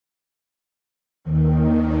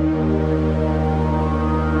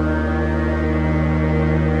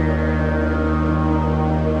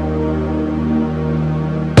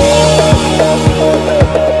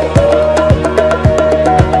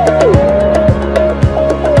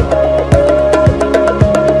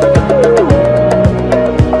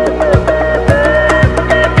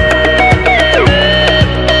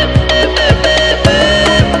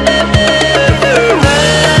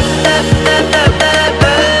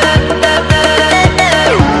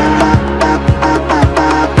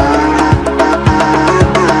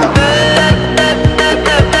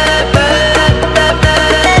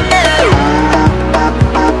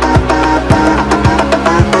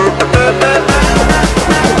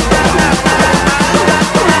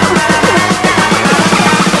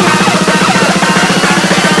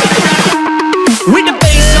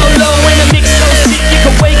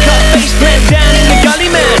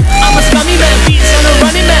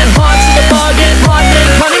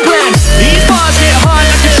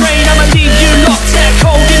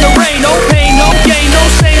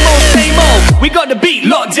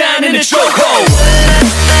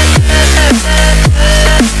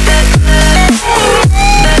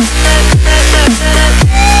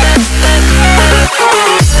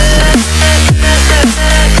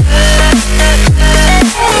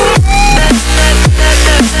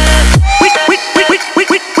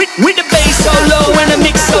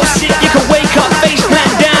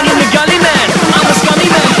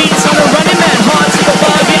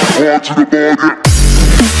hard to the bargain.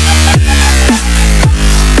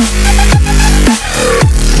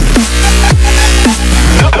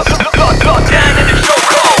 Down in the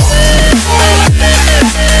chokehold.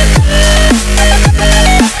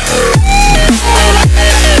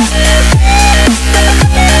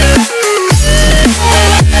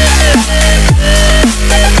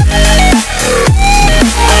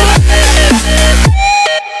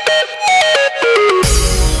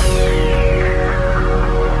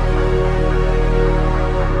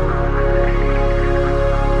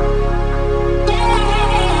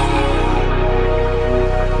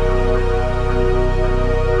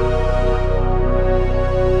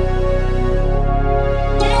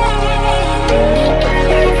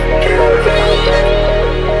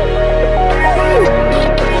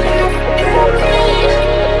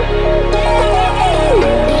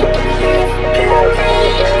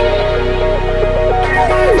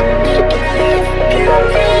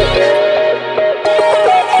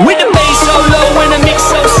 With the bass so low and the mix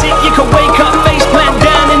so sick, you can wake up face plant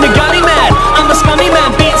down in the gully, man. I'm a scummy man,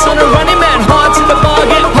 beats on a running man, hard to the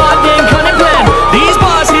bargain, hard then cunning plan. These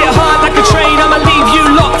bars hit hard like a train, I'ma leave you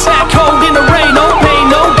locked out cold in the rain. No pain,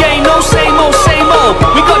 no gain, no same old, same old.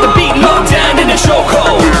 We got the beat locked down in the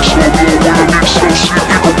chokehold. So low when the mix so sick,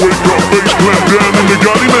 you can wake up face plant down in the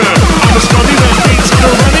gully, man. I'm a scummy man, beats on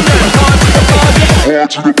a running man, hard to the bargain, Hard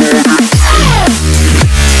to the bargain.